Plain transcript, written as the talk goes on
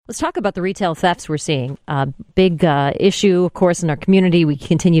Let's talk about the retail thefts we're seeing. Big issue, of course, in our community. We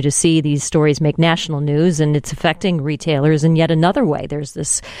continue to see these stories make national news, and it's affecting retailers in yet another way. There's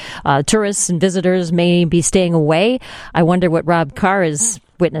this tourists and visitors may be staying away. I wonder what Rob Karr is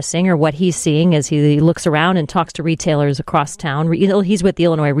witnessing or what he's seeing as he looks around and talks to retailers across town. He's with the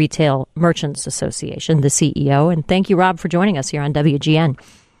Illinois Retail Merchants Association, the CEO. And thank you, Rob, for joining us here on WGN.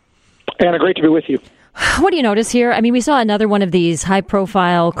 Anna, great to be with you. What do you notice here? I mean, we saw another one of these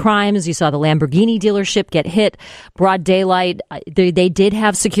high-profile crimes. You saw the Lamborghini dealership get hit, broad daylight. They did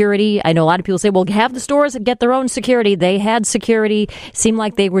have security. I know a lot of people say, well, have the stores get their own security. They had security. Seemed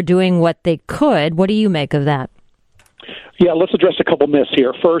like they were doing what they could. What do you make of that? Yeah, let's address a couple myths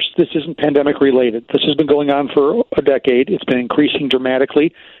here. First, this isn't pandemic-related. This has been going on for a decade. It's been increasing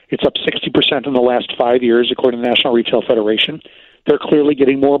dramatically. It's up 60% in the last 5 years, according to the National Retail Federation. They're clearly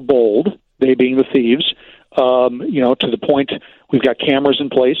getting more bold, they being the thieves, to the point we've got cameras in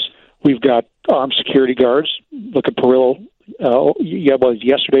place. We've got armed security guards. Look at Perillo.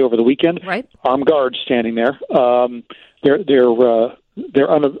 Yesterday over the weekend, right? Armed guards standing there.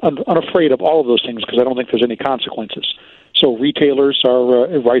 They're unafraid of all of those things because I don't think there's any consequences. So retailers are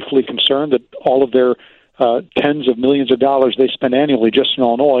rightfully concerned that all of their tens of millions of dollars they spend annually just in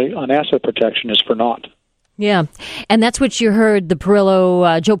Illinois on asset protection is for naught. Yeah, and that's what you heard the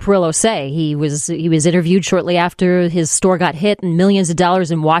Joe Perillo say. He was interviewed shortly after his store got hit, and millions of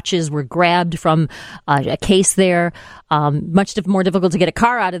dollars in watches were grabbed from a case there. Much more difficult to get a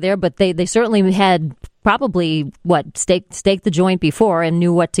car out of there, but they certainly had probably staked the joint before and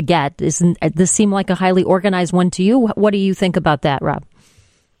knew what to get. Doesn't this seem like a highly organized one to you? What do you think about that, Rob?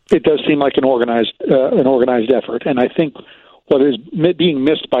 It does seem like an organized effort, and I think what is being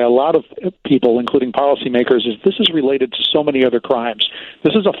missed by a lot of people, including policymakers, is this is related to so many other crimes.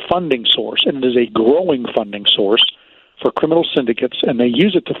 This is a funding source, and it is a growing funding source for criminal syndicates, and they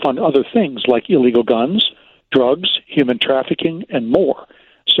use it to fund other things like illegal guns, drugs, human trafficking, and more.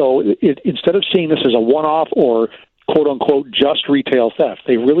 So instead of seeing this as a one-off or quote-unquote just retail theft,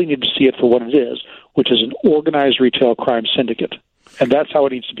 they really need to see it for what it is, which is an organized retail crime syndicate. And that's how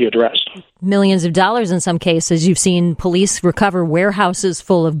it needs to be addressed. Millions of dollars in some cases. You've seen police recover warehouses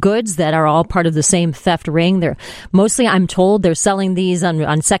full of goods that are all part of the same theft ring. They're mostly, I'm told, they're selling these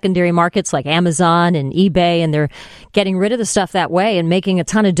on secondary markets like Amazon and eBay, and they're getting rid of the stuff that way and making a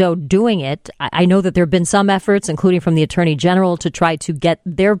ton of dough doing it. I know that there have been some efforts, including from the Attorney General, to try to get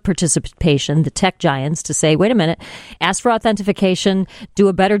their participation, the tech giants, to say, wait a minute, ask for authentication, do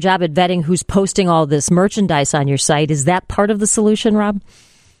a better job at vetting who's posting all this merchandise on your site. Is that part of the solution, Rob?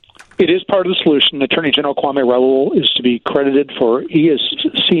 It is part of the solution. Attorney General Kwame Raoul is to be credited for, he is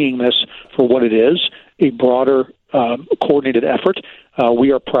seeing this for what it is, a broader coordinated effort.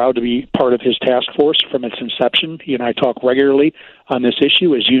 We are proud to be part of his task force from its inception. He and I talk regularly on this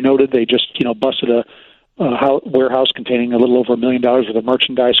issue. As you noted, they just busted a warehouse containing a little over $1 million worth of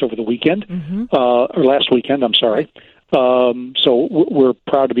merchandise over the weekend, or last weekend, I'm sorry. So we're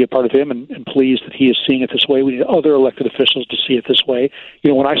proud to be a part of him and pleased that he is seeing it this way. We need other elected officials to see it this way.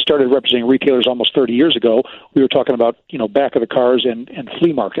 When I started representing retailers almost 30 years ago, we were talking about, back of the cars and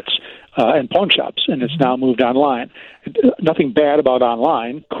flea markets and pawn shops, and it's now moved online. Nothing bad about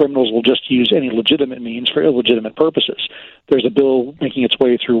online. Criminals will just use any legitimate means for illegitimate purposes. There's a bill making its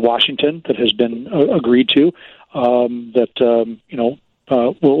way through Washington that has been agreed to that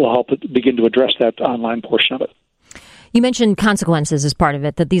will help begin to address that online portion of it. You mentioned consequences as part of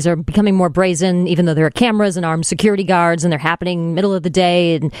it, that these are becoming more brazen, even though there are cameras and armed security guards, and they're happening middle of the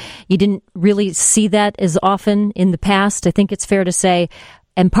day, and you didn't really see that as often in the past, I think it's fair to say.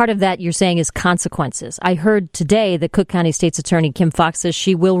 And part of that, you're saying, is consequences. I heard today that Cook County State's Attorney Kim Foxx says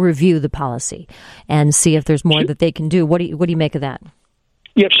she will review the policy and see if there's more that they can do. What do you make of that?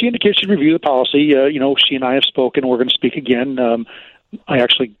 Yeah, she indicated she'd review the policy. She and I have spoken. We're going to speak again. I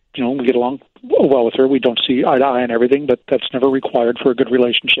actually, we get along well with her. We don't see eye to eye on everything, but that's never required for a good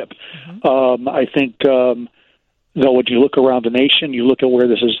relationship. I think, though, when you look around the nation, you look at where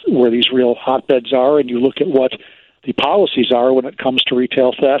these real hotbeds are, and you look at what the policies are when it comes to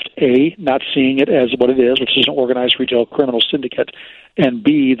retail theft. A, not seeing it as what it is, which is an organized retail criminal syndicate, and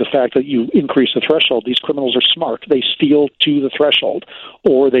B, the fact that you increase the threshold. These criminals are smart. They steal to the threshold,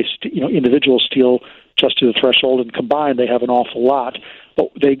 or individuals steal just to the threshold, and combined they have an awful lot. But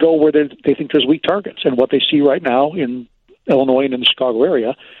they go where they think there's weak targets, and what they see right now in Illinois and in the Chicago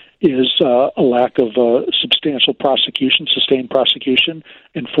area is a lack of substantial prosecution, sustained prosecution,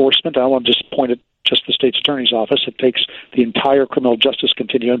 enforcement. I want to just point at just the state's attorney's office. It takes the entire criminal justice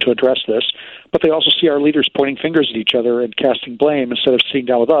continuum to address this. But they also see our leaders pointing fingers at each other and casting blame instead of sitting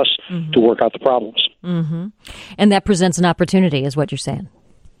down with us to work out the problems. And that presents an opportunity, is what you're saying.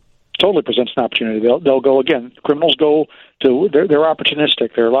 totally presents an opportunity. They'll go again. Criminals go to they're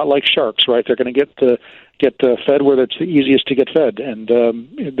opportunistic. They're a lot like sharks, right? They're going to get fed where it's the easiest to get fed, and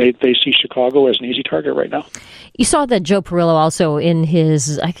they see Chicago as an easy target right now. You saw that Joe Perillo also in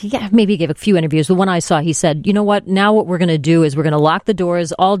his, maybe he gave a few interviews. The one I saw, he said, you know what, now what we're going to do is we're going to lock the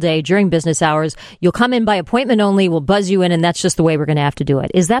doors all day during business hours. You'll come in by appointment only. We'll buzz you in, and that's just the way we're going to have to do it.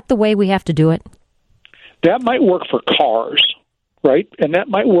 Is that the way we have to do it? That might work for cars, right? And that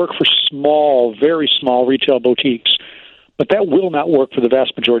might work for small, very small retail boutiques. But that will not work for the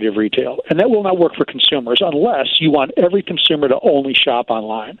vast majority of retail. And that will not work for consumers unless you want every consumer to only shop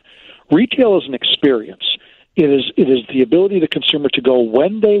online. Retail is an experience. It is the ability of the consumer to go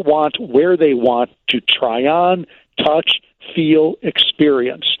when they want, where they want, to try on, touch, feel,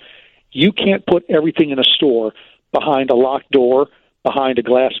 experience. You can't put everything in a store behind a locked door, behind a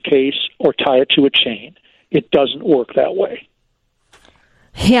glass case, or tie it to a chain. It doesn't work that way.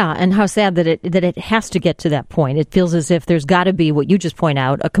 Yeah, and how sad that it has to get to that point. It feels as if there's got to be, what you just point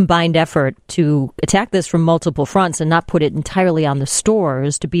out, a combined effort to attack this from multiple fronts and not put it entirely on the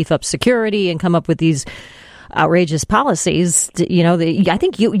stores to beef up security and come up with these outrageous policies. I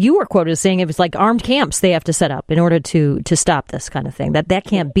think you were quoted as saying it was like armed camps they have to set up in order to stop this kind of thing. That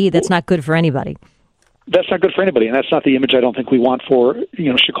can't be. That's not good for anybody. That's not good for anybody, and that's not the image I don't think we want for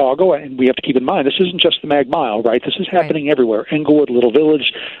Chicago. And we have to keep in mind, this isn't just the Mag Mile, right? This is happening everywhere. Englewood, Little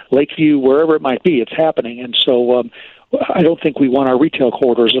Village, Lakeview, wherever it might be, it's happening. And so I don't think we want our retail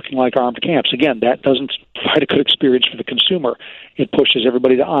corridors looking like armed camps. Again, that doesn't provide a good experience for the consumer. It pushes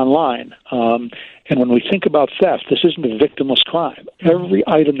everybody to online. And when we think about theft, this isn't a victimless crime. Every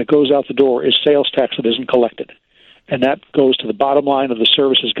item that goes out the door is sales tax that isn't collected. And that goes to the bottom line of the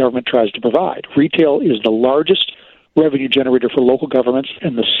services government tries to provide. Retail is the largest revenue generator for local governments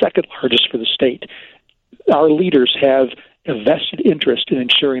and the second largest for the state. Our leaders have a vested interest in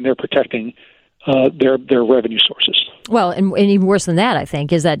ensuring they're protecting their revenue sources. Well, and even worse than that, I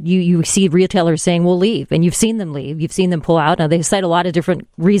think, is that you see retailers saying, we'll leave, and you've seen them leave. You've seen them pull out. Now, they cite a lot of different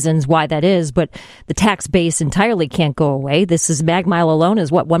reasons why that is, but the tax base entirely can't go away. This is Mag Mile alone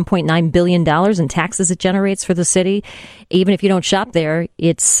is, $1.9 billion in taxes it generates for the city. Even if you don't shop there,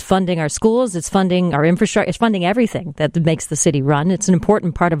 it's funding our schools, it's funding our infrastructure, it's funding everything that makes the city run. It's an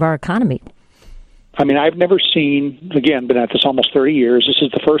important part of our economy. I mean, I've never seen, again, been at this almost 30 years, this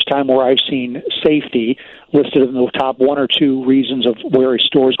is the first time where I've seen safety listed in the top one or two reasons of where a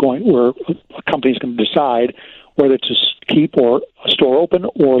store is going, where a company is going to decide whether to keep or a store open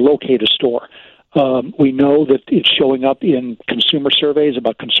or locate a store. We know that it's showing up in consumer surveys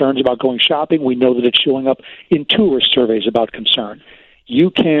about concerns about going shopping. We know that it's showing up in tourist surveys about concern.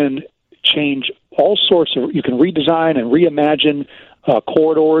 You can change all sorts of, you can redesign and reimagine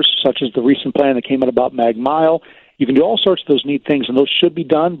corridors, such as the recent plan that came out about Mag Mile. You can do all sorts of those neat things, and those should be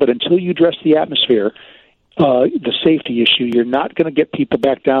done, but until you address the atmosphere, the safety issue, you're not going to get people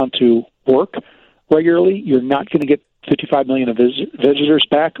back down to work regularly. You're not going to get 55 million of visitors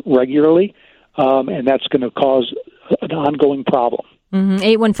back regularly, and that's going to cause an ongoing problem.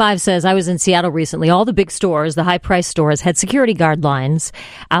 815 says, I was in Seattle recently. All the big stores, the high-priced stores, had security guard lines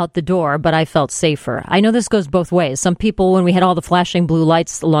out the door, but I felt safer. I know this goes both ways. Some people, when we had all the flashing blue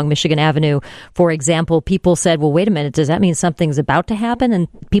lights along Michigan Avenue, for example, people said, well, wait a minute, does that mean something's about to happen? And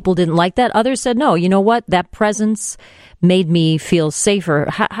people didn't like that. Others said, no, you know what? That presence made me feel safer.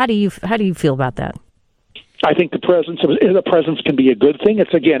 How do you feel about that? I think the presence can be a good thing.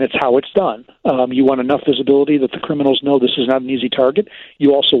 It's how it's done. You want enough visibility that the criminals know this is not an easy target.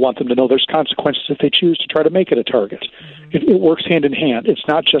 You also want them to know there's consequences if they choose to try to make it a target. It works hand in hand. It's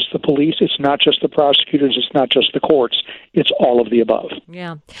not just the police. It's not just the prosecutors. It's not just the courts. It's all of the above.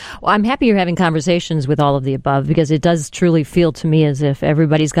 Yeah. Well, I'm happy you're having conversations with all of the above, because it does truly feel to me as if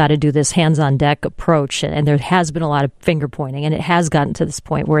everybody's got to do this hands-on-deck approach, and there has been a lot of finger-pointing, and it has gotten to this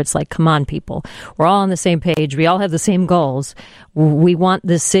point where it's like, come on, people. We're all on the same page. We all have the same goals. We want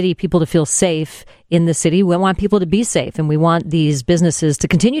this city, people to feel safe in the city. We want people to be safe, and we want these businesses to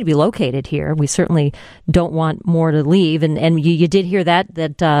continue to be located here. We certainly don't want more to leave. And you did hear that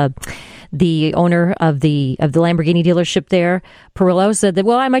the owner of the Lamborghini dealership there, Perillo, said that,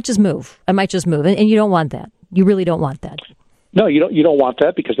 well, I might just move. And you don't want that. You really don't want that. No, you don't want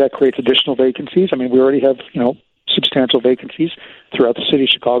that, because that creates additional vacancies. I mean, we already have, substantial vacancies throughout the city of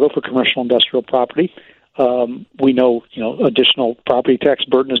Chicago for commercial industrial property. We know, additional property tax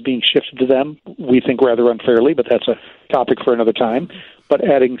burden is being shifted to them. We think rather unfairly, but that's a topic for another time. But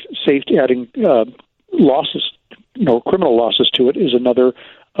adding losses, criminal losses to it is another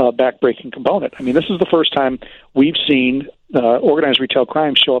backbreaking component. I mean, this is the first time we've seen organized retail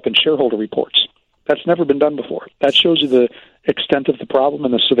crime show up in shareholder reports. That's never been done before. That shows you the extent of the problem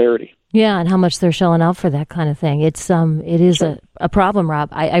and the severity. Yeah, and how much they're shelling out for that kind of thing. It is Sure. a problem, Rob.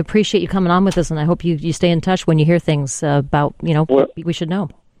 I appreciate you coming on with us, and I hope you stay in touch when you hear things about, what we should know.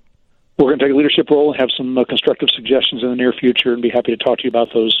 We're going to take a leadership role and have some constructive suggestions in the near future and be happy to talk to you about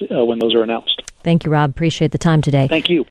those when those are announced. Thank you, Rob. Appreciate the time today. Thank you.